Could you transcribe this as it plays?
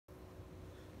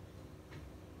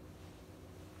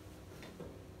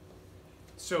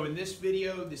So in this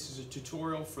video, this is a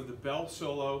tutorial for the bell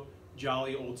solo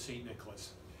Jolly Old St.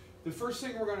 Nicholas. The first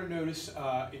thing we're going to notice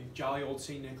in Jolly Old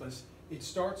St. Nicholas, it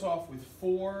starts off with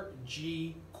 4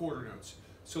 G quarter notes.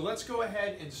 So let's go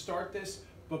ahead and start this,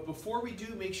 but before we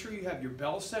do, make sure you have your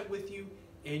bell set with you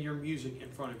and your music in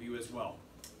front of you as well.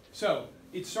 So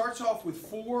it starts off with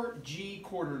 4 G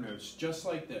quarter notes, just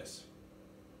like this.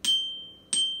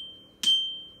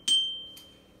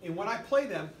 And when I play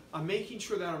them, I'm making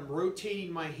sure that I'm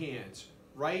rotating my hands.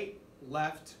 Right,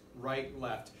 left, right,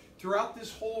 left. Throughout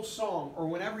this whole song, or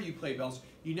whenever you play bells,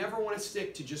 you never want to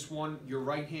stick to just your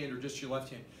right hand or just your left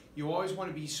hand. You always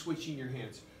want to be switching your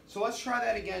hands. So let's try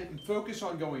that again and focus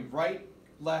on going right,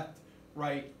 left,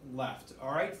 right, left.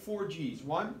 All right, 4 Gs.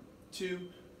 1, 2,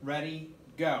 ready,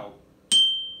 go.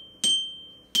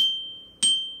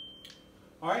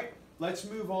 All right, let's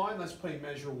move on. Let's play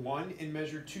measure 1 and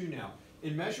measure 2 now.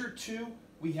 In measure 2,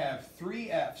 we have 3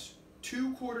 Fs,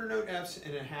 2 quarter note Fs,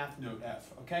 and a half note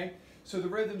F, okay? So the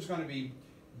rhythm's going to be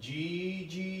G,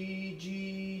 G,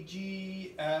 G,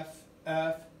 G, F,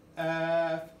 F,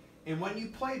 F. And when you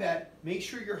play that, make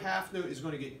sure your half note is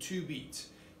going to get 2 beats.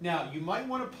 Now, you might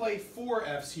want to play 4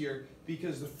 Fs here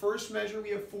because the first measure we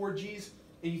have 4 Gs,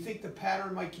 and you think the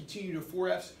pattern might continue to 4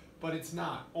 Fs, but it's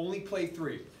not. Only play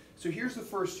 3. So here's the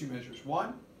first 2 measures.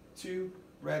 1, 2,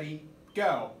 ready,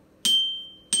 go.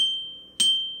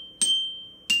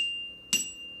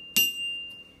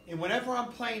 And whenever I'm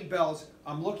playing bells,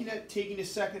 I'm taking a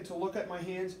second to look at my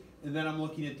hands, and then I'm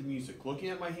looking at the music. Looking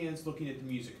at my hands, looking at the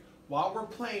music. While we're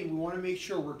playing, we want to make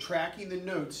sure we're tracking the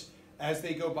notes as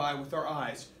they go by with our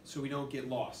eyes so we don't get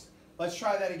lost. Let's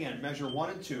try that again. Measure 1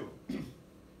 and 2.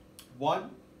 1,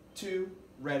 2,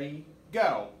 ready,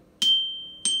 go.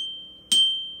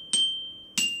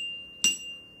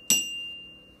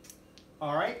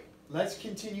 All right, let's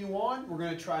continue on. We're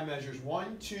going to try measures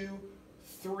 1, 2,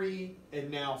 3, and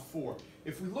now 4.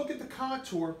 If we look at the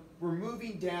contour, we're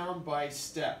moving down by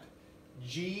step.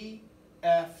 G,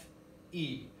 F,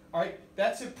 E. All right,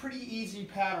 that's a pretty easy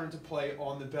pattern to play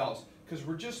on the bells because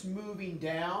we're just moving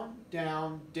down,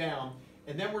 down, down,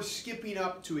 and then we're skipping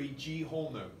up to a G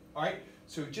whole note. All right,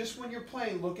 so just when you're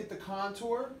playing, look at the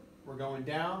contour. We're going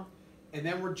down, and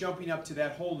then we're jumping up to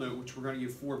that whole note, which we're going to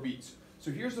give 4 beats. So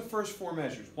here's the first 4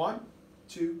 measures. 1,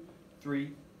 2,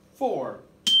 3, 4.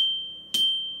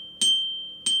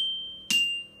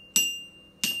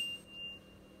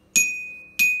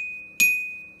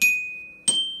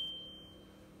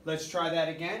 Let's try that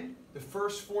again. The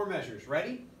first 4 measures.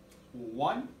 Ready?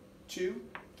 1, 2,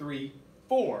 3,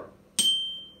 4.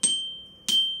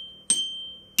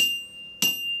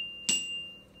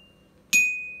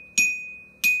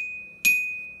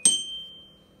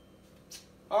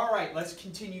 All right, let's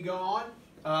continue going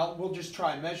on. We'll just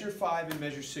try measure 5 and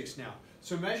measure 6 now.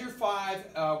 So measure 5,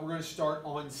 we're going to start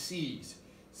on C's.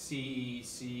 C,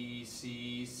 C,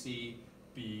 C, C,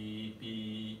 B,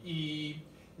 B, E.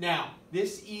 Now,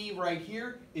 this E right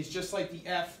here is just like the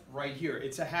F right here.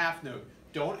 It's a half note.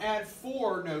 Don't add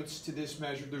 4 notes to this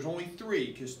measure. There's only 3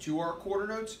 because 2 are quarter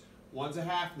notes, 1's a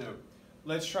half note.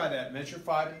 Let's try that. Measure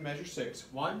 5 and measure 6.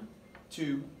 1,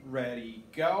 2, ready,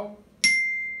 go.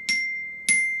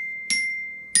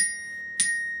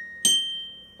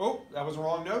 Oh, that was a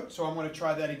wrong note, so I'm going to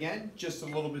try that again, just a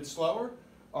little bit slower.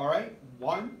 All right,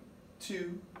 1,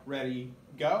 2, ready,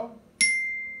 go.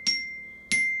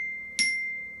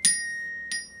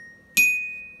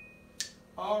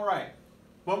 All right,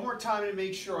 one more time to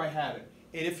make sure I have it.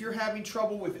 And if you're having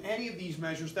trouble with any of these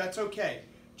measures, that's okay.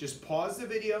 Just pause the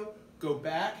video, go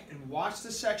back and watch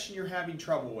the section you're having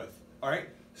trouble with. All right,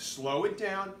 slow it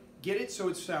down, get it so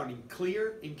it's sounding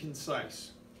clear and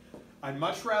concise. I'd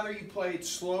much rather you play it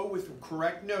slow with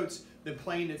correct notes than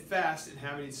playing it fast and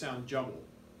having it sound jumbled.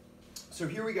 So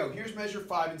here we go. Here's measure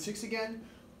 5 and 6 again.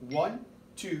 1,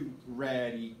 2,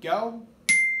 ready, go.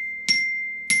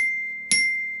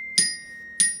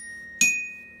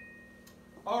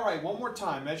 All right, one more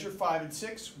time. Measure 5 and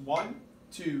 6. 1,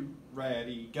 2,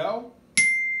 ready, go.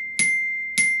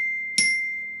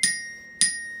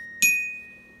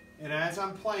 And as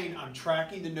I'm playing, I'm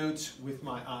tracking the notes with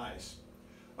my eyes.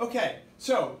 Okay,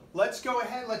 so let's go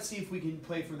ahead. Let's see if we can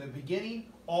play from the beginning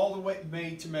all the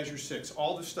way to measure 6,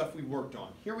 all the stuff we worked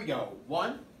on. Here we go.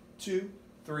 1, 2,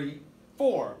 3,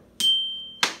 4.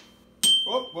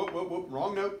 Whoop, whoop, whoop, whoop,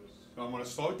 wrong note. So I'm going to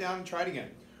slow it down and try it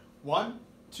again. 1,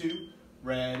 2,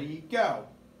 ready, go.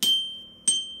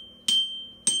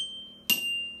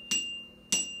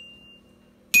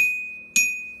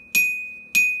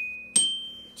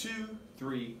 2,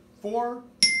 3, 4.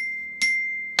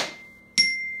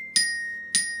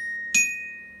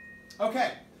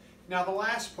 Okay, Now the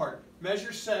last part,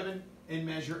 measure 7 and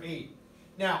measure 8.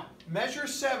 Now, measure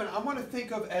 7, I'm going to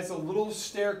think of as a little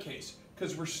staircase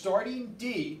because we're starting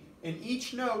D and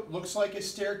each note looks like a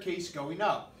staircase going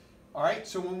up. All right,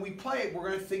 so when we play it, we're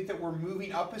going to think that we're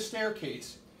moving up a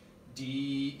staircase.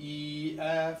 D, E,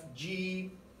 F,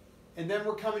 G, and then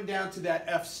we're coming down to that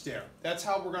F stair. That's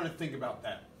how we're going to think about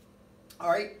that. All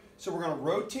right, so we're going to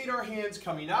rotate our hands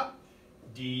coming up.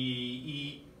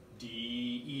 D,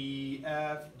 E,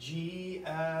 F, G,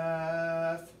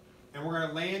 F. And we're going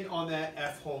to land on that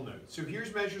F whole note. So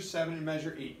here's measure 7 and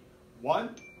measure 8.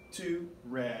 1, 2,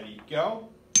 ready, go.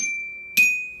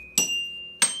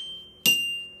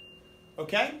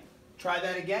 Okay, try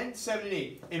that again, 7 and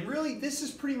 8. And really, this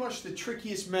is pretty much the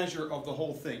trickiest measure of the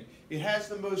whole thing. It has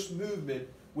the most movement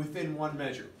within one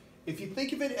measure. If you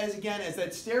think of it as, again, as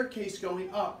that staircase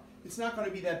going up, it's not going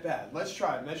to be that bad. Let's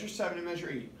try it. Measure 7 and measure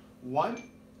 8. 1,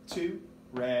 2,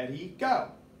 ready, go.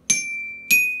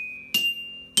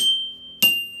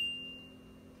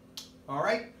 All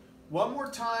right, one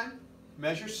more time,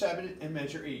 measure 7 and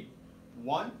measure 8.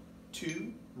 1,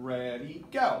 2, ready,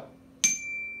 go.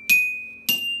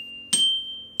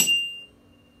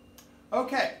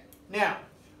 Okay, now,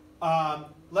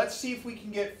 let's see if we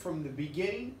can get from the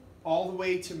beginning all the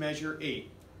way to measure 8.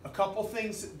 A couple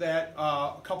things that,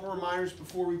 a couple reminders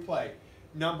before we play.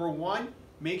 Number 1,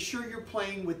 make sure you're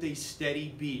playing with a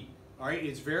steady beat. All right,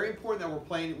 it's very important that we're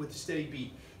playing it with a steady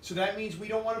beat. So that means we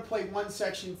don't want to play one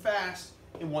section fast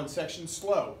and one section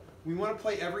slow. We want to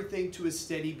play everything to a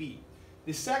steady beat.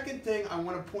 The second thing I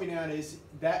want to point out is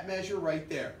that measure right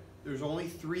there. There's only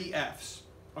 3 Fs.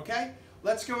 Okay?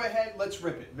 Let's go ahead, let's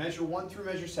rip it. Measure 1 through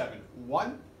measure 7.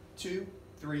 1, 2,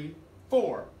 3,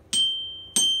 4.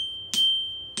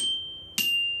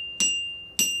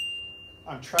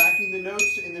 I'm tracking the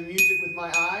notes in the music with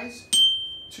my eyes.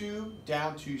 2,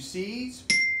 down 2 Cs.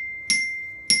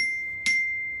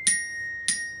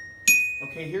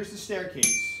 Okay, here's the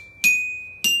staircase.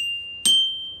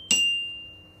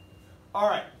 All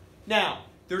right, now,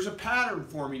 there's a pattern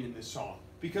forming in this song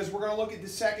because we're going to look at the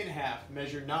second half,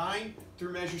 measure 9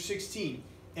 through measure 16.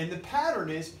 And the pattern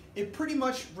is, it pretty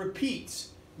much repeats.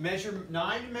 Measure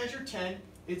 9 and measure 10,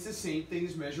 it's the same thing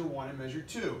as measure 1 and measure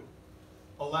 2.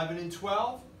 11 and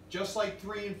 12, just like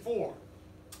 3 and 4.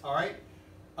 All right,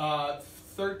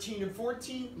 13 and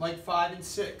 14, like 5 and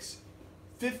 6.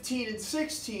 15 and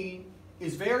 16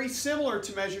 is very similar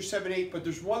to measure 7, 8, but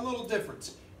there's one little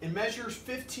difference. In measures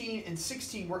 15 and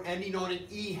 16, we're ending on an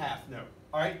E half note.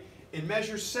 All right. In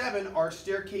measure 7, our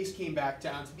staircase came back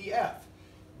down to the F.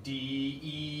 D,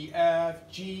 E, F,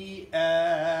 G,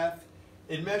 F.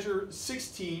 In measure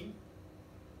 16,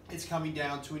 it's coming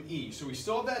down to an E. So we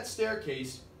still have that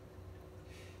staircase.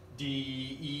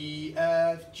 D, E,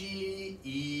 F, G,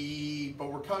 E.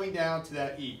 But we're coming down to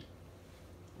that E.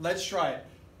 Let's try it.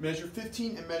 Measure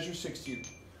 15 and measure 16.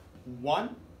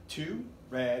 1, 2,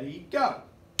 ready, go.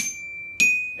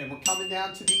 And we're coming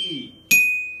down to the E.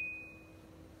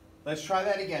 Let's try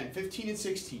that again. 15 and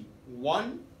 16.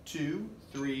 1, 2,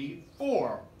 3,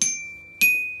 4.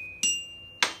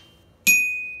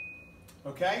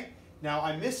 Okay? Now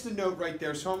I missed the note right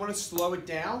there, so I'm going to slow it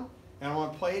down and I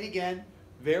want to play it again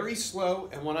very slow,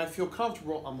 and when I feel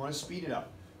comfortable, I'm going to speed it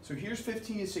up. So here's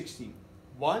 15 and 16.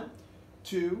 1,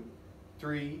 2,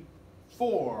 3,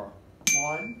 4.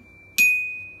 1.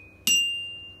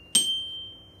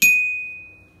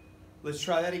 Let's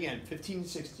try that again. 15 and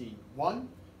 16. 1,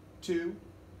 2,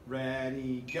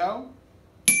 ready, go.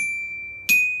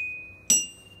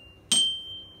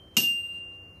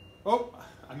 Oh,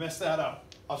 I messed that up.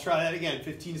 I'll try that again.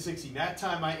 15 and 16. That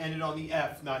time I ended on the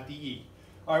F, not the E.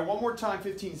 All right, one more time.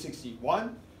 15 and 16.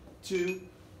 1, 2,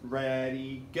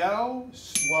 ready, go.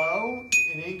 Slow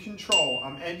and in control.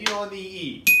 I'm ending on the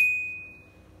E.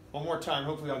 One more time.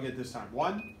 Hopefully I'll get it this time.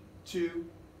 1, 2,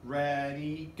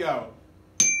 ready, go.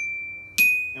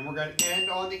 And we're going to end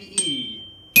on the E.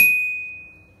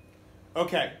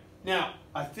 Okay, now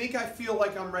I think I feel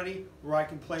like I'm ready where I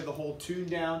can play the whole tune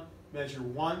down, measure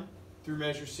 1 through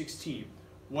measure 16.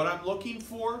 What I'm looking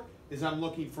for is I'm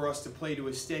looking for us to play to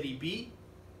a steady beat.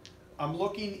 I'm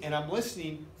looking and I'm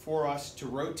listening for us to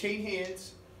rotate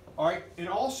hands, all right, and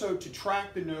also to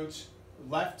track the notes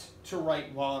left to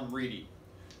right while I'm reading.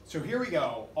 So here we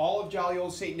go, all of Jolly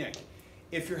Old St. Nick.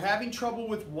 If you're having trouble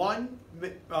with one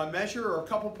measure or a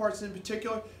couple parts in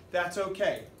particular, that's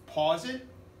okay. Pause it,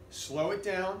 slow it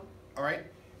down, all right?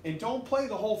 And don't play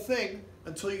the whole thing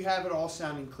until you have it all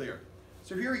sounding clear.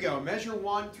 So here we go, measure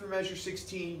 1 through measure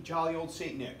 16, Jolly Old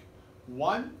St. Nick.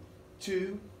 1,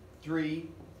 2, 3,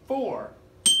 4.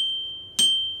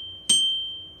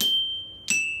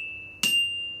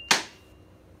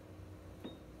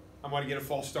 want to get a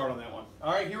false start on that one.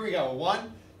 All right, here we go.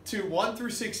 1, 2, 1 through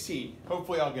 16.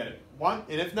 Hopefully I'll get it. 1,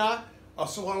 and if not, I'll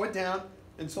slow it down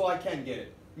until I can get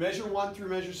it. Measure 1 through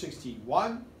measure 16.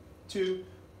 1, 2,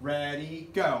 ready,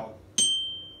 go.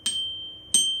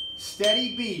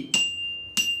 Steady beat.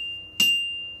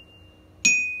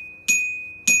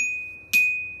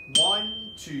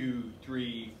 1, 2,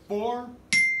 3, 4.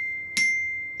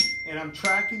 And I'm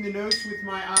tracking the notes with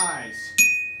my eyes.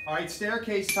 All right,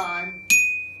 staircase time.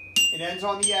 It ends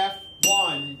on the F.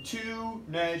 1, 2,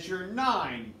 measure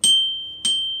 9.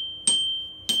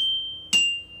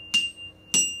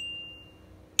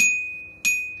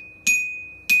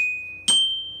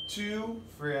 2,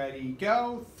 ready,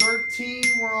 go. 13,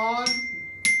 we're on.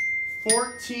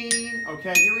 14,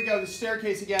 okay, here we go, the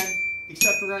staircase again,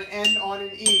 except we're going to end on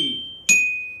an E.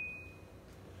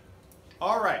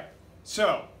 All right,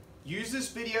 so use this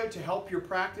video to help your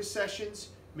practice sessions.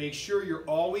 Make sure you're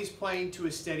always playing to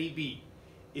a steady beat.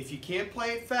 If you can't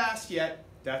play it fast yet,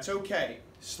 that's okay.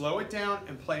 Slow it down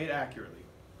and play it accurately.